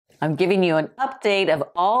I'm giving you an update of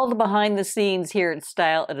all the behind the scenes here at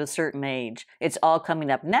Style at a Certain Age. It's all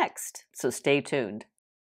coming up next, so stay tuned.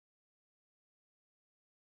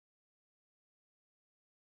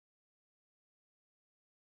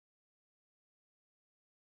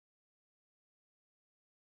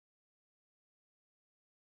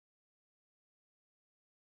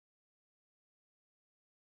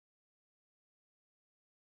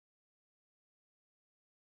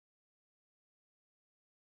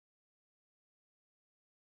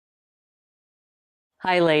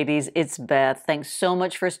 Hi, ladies. It's Beth. Thanks so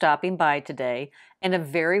much for stopping by today, and a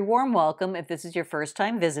very warm welcome if this is your first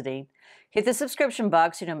time visiting. Hit the subscription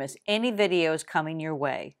box so you don't miss any videos coming your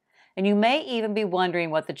way. And you may even be wondering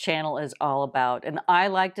what the channel is all about. And I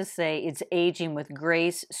like to say it's aging with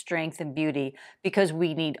grace, strength, and beauty because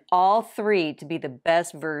we need all three to be the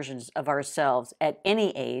best versions of ourselves at any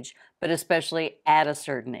age, but especially at a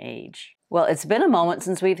certain age. Well, it's been a moment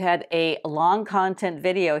since we've had a long content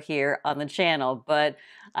video here on the channel, but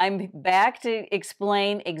I'm back to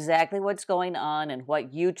explain exactly what's going on and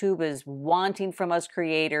what YouTube is wanting from us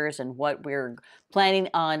creators and what we're planning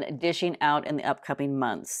on dishing out in the upcoming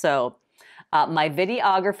months. So my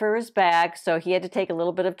videographer is back, so he had to take a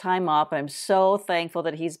little bit of time off, and I'm so thankful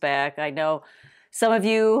that he's back. I know some of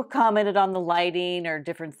you commented on the lighting or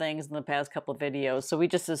different things in the past couple of videos, so we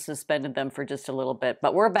just suspended them for just a little bit,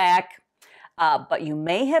 but we're back. But you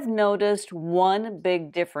may have noticed one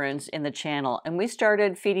big difference in the channel, and we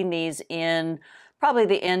started feeding these in probably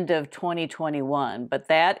the end of 2021, but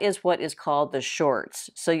that is what is called the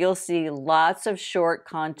shorts. So you'll see lots of short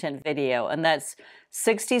content video, and that's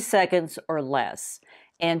 60 seconds or less.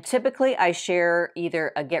 And typically I share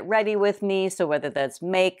either a get ready with me, so whether that's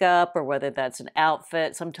makeup or whether that's an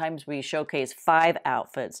outfit. Sometimes we showcase 5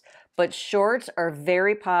 outfits. But shorts are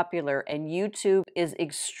very popular, and YouTube is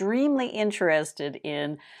extremely interested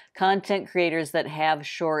in content creators that have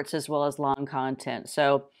shorts as well as long content.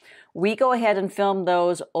 So we go ahead and film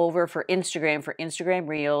those over for Instagram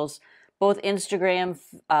Reels, both Instagram,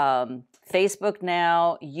 Facebook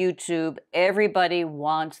now, YouTube. Everybody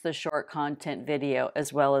wants the short content video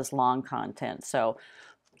as well as long content. So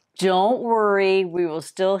don't worry, we will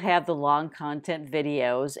still have the long content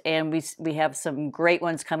videos, and we have some great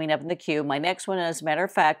ones coming up in the queue. My next one, as a matter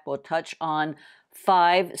of fact, will touch on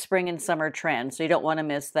 5 spring and summer trends, so you don't want to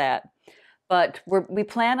miss that. But we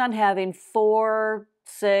plan on having 4,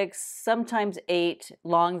 6, sometimes 8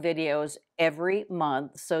 long videos every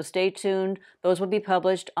month, so stay tuned. Those will be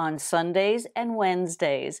published on Sundays and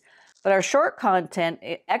Wednesdays. But our short content,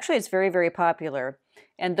 actually it's very, very popular.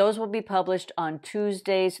 And those will be published on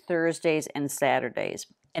Tuesdays, Thursdays, and Saturdays.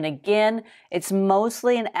 And again, it's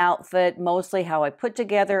mostly an outfit, mostly how I put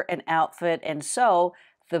together an outfit. And so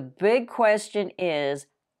the big question is,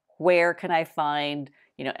 where can I find,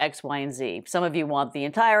 X, Y, and Z? Some of you want the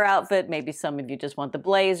entire outfit. Maybe some of you just want the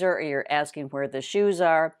blazer, or you're asking where the shoes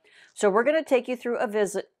are. So we're going to take you through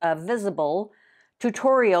a visible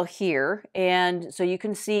tutorial here, and so you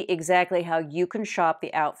can see exactly how you can shop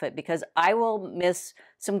the outfit, because I will miss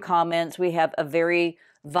some comments. We have a very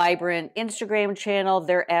vibrant Instagram channel.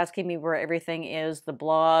 They're asking me where everything is, the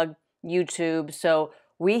blog, YouTube. So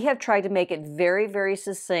we have tried to make it very, very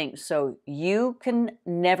succinct so you can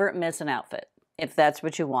never miss an outfit if that's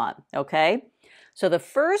what you want, okay? So the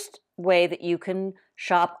first way that you can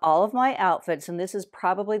shop all of my outfits, and this is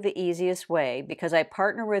probably the easiest way because I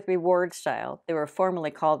partner with Reward Style. They were formerly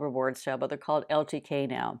called Reward Style, but they're called LTK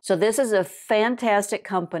now. So this is a fantastic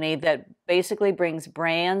company that basically brings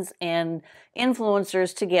brands and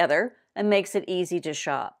influencers together and makes it easy to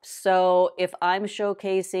shop. So if I'm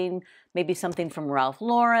showcasing maybe something from Ralph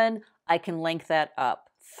Lauren, I can link that up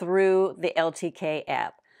through the LTK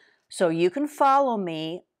app. So you can follow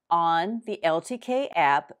me on the LTK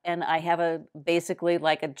app, and I have basically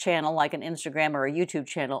like a channel, like an Instagram or a YouTube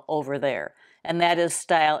channel over there, and that is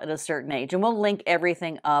Style at a Certain Age, and we'll link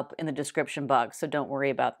everything up in the description box, so don't worry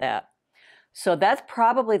about that. So that's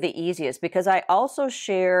probably the easiest, because I also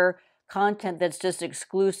share content that's just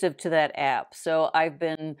exclusive to that app. So I've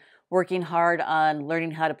been working hard on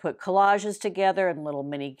learning how to put collages together and little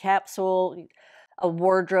mini capsule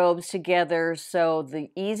wardrobes together. So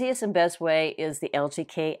the easiest and best way is the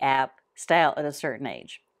LTK app, Style at a Certain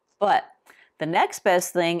Age. But the next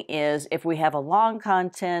best thing is if we have a long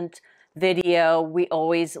content video, we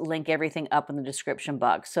always link everything up in the description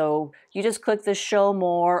box. So you just click the show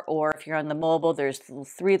more, or if you're on the mobile, there's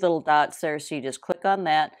 3 little dots there. So you just click on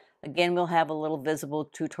that. Again, we'll have a little visible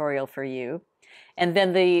tutorial for you. And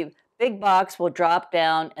then the big box will drop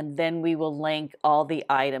down, and then we will link all the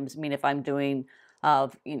items. I mean, if I'm doing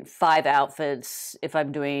 5 outfits, if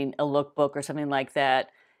I'm doing a lookbook or something like that,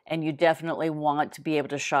 and you definitely want to be able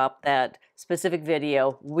to shop that specific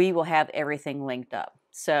video, we will have everything linked up.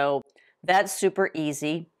 So that's super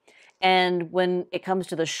easy. And when it comes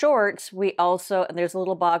to the shorts, we also, and there's a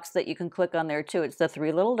little box that you can click on there too. It's the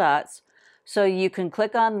 3 little dots. So you can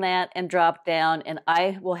click on that and drop down, and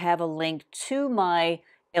I will have a link to my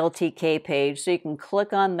LTK page. So you can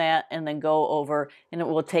click on that and then go over, and it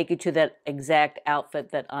will take you to that exact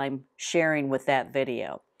outfit that I'm sharing with that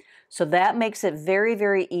video. So that makes it very,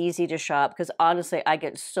 very easy to shop, because honestly, I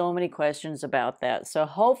get so many questions about that. So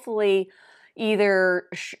hopefully, either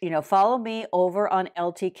follow me over on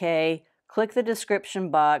LTK, click the description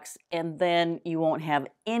box, and then you won't have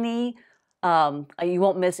any you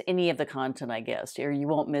won't miss any of the content, I guess, or you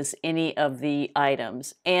won't miss any of the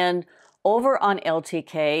items. And over on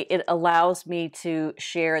LTK, it allows me to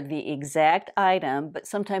share the exact item, but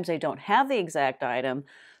sometimes I don't have the exact item.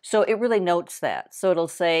 So it really notes that. So it'll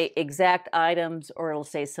say exact items, or it'll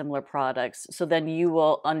say similar products. So then you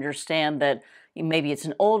will understand that maybe it's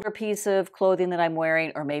an older piece of clothing that I'm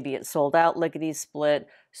wearing, or maybe it's sold out, lickety split.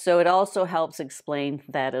 So it also helps explain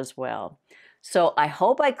that as well. So I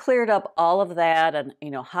hope I cleared up all of that, and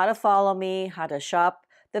how to follow me, how to shop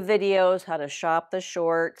the videos, how to shop the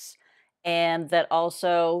shorts, and that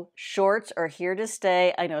also shorts are here to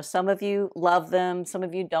stay. I know some of you love them, some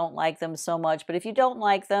of you don't like them so much, but if you don't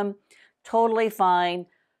like them, totally fine.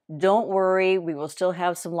 Don't worry, we will still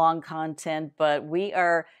have some long content, but we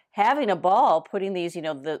are having a ball putting these,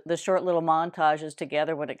 the short little montages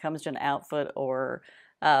together when it comes to an outfit, or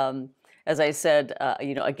as I said,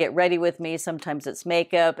 a get ready with me. Sometimes it's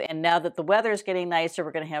makeup. And now that the weather is getting nicer,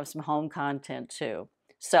 we're going to have some home content too.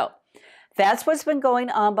 So that's what's been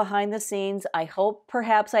going on behind the scenes. I hope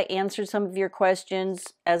perhaps I answered some of your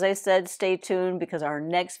questions. As I said, stay tuned, because our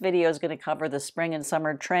next video is going to cover the spring and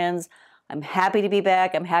summer trends. I'm happy to be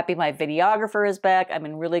back. I'm happy my videographer is back. I'm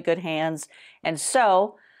in really good hands. And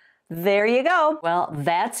so there you go. Well,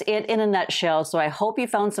 that's it in a nutshell. So I hope you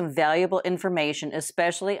found some valuable information,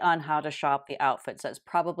 especially on how to shop the outfits. That's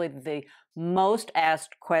probably the most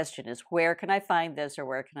asked question, is where can I find this, or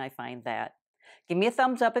where can I find that? Give me a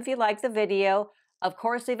thumbs up if you like the video. Of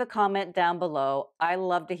course, leave a comment down below. I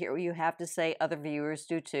love to hear what you have to say. Other viewers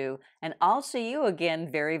do too. And I'll see you again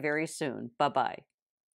very, very soon. Bye-bye.